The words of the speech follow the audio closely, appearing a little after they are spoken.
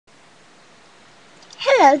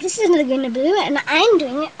Hello, this is Laguna Blue, and I'm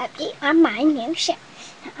doing an update on my new show.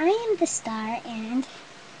 Now, I am the star, and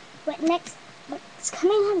what's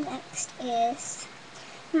coming up next is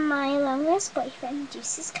my long-lost boyfriend,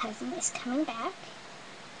 Juice's cousin, is coming back,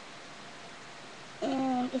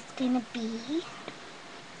 and it's gonna be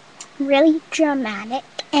really dramatic.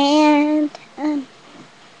 And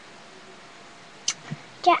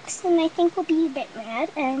Jackson, I think, will be a bit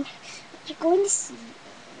mad, and what you're going to see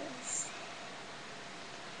is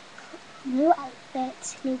new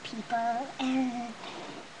outfits, new people, and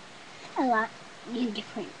a lot new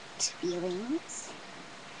different feelings.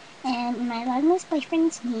 And my long-lost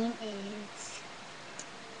boyfriend's name is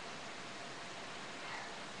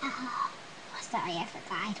sorry, I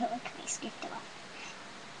forgot. I don't look at my script at all.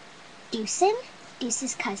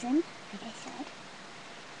 Deuce's cousin, like I said.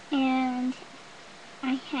 And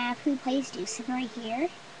I have who plays Deucen right here,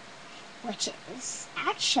 which is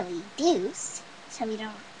actually Deuce. So we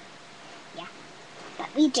don't, yeah.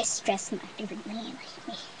 But we just dress him up differently and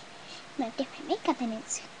we have different makeup, and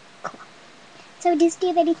it's cool. So Deuce, do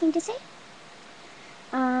you have anything to say?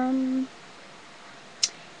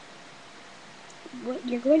 What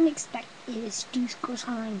you're going to expect is Deuce goes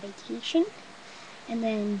on vacation, and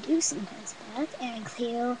then Deucen comes back, and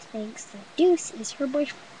Cleo thinks that Deuce is her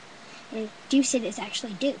boyfriend. And Deucen is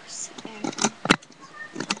actually Deuce, and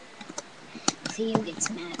Cleo gets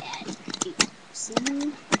mad at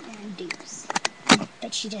Deucen and Deuce,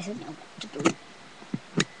 but she doesn't know what to do.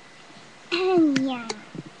 And yeah,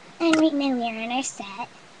 and right now we are on our set,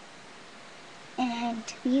 and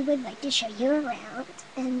we would like to show you around,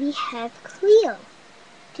 and we have Cleo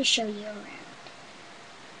to show you around.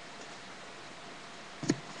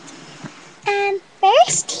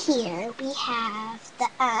 First here we have the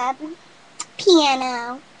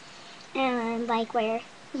piano, and like where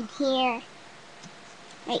in here,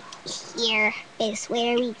 right here is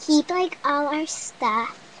where we keep like all our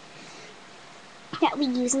stuff that we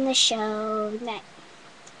use in the show that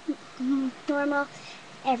normal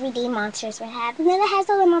everyday monsters would have. And then it has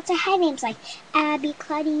all the Monster High names like Abby,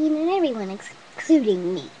 Claudine, and everyone,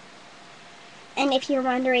 including me. And if you're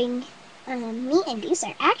wondering, me and Deuce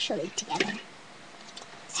are actually together.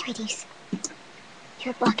 Sorry, Deuce.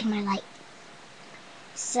 You're blocking my light.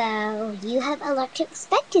 So, you have a lot to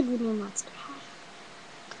expect in the new Monster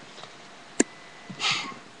High.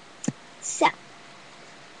 So,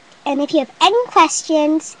 and if you have any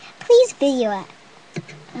questions, please video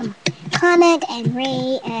comment and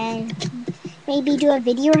rate, and maybe do a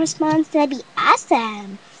video response. That'd be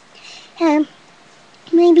awesome.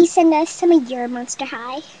 Maybe send us some of your Monster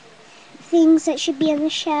High things that should be on the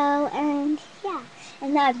show, and yeah,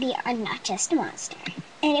 and that would be on Not Just a Monster.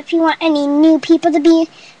 And if you want any new people to be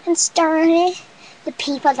and star in it, the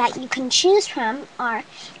people that you can choose from are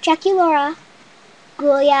Draculaura,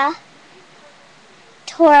 Gulia,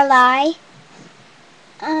 Toralei,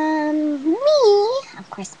 me, of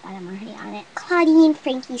course, but I'm already on it, Claudine,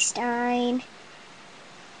 Frankenstein,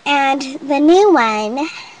 and the new one,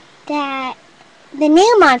 the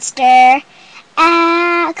new monster,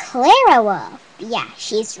 Clara Wolf. Yeah,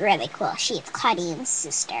 she's really cool. She's Claudine's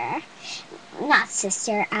sister. Not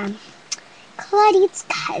sister, Claudine's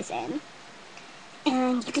cousin.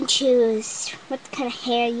 And you can choose what kind of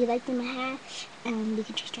hair you like them to have. And you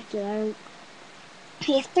can choose Dracula.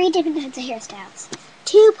 We have 3 different kinds of hairstyles.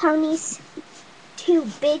 2 ponies, 2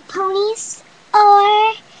 big ponies,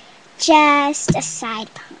 or just a side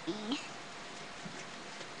pony.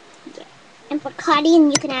 Yeah. And for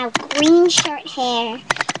Claudine, you can have green short hair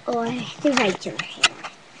or the regular hair.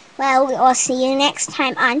 Well, we'll see you next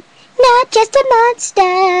time on Not Just a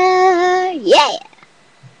Monster! Yeah!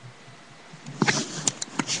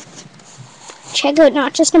 Check out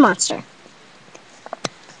Not Just a Monster.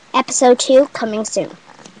 Episode 2 coming soon.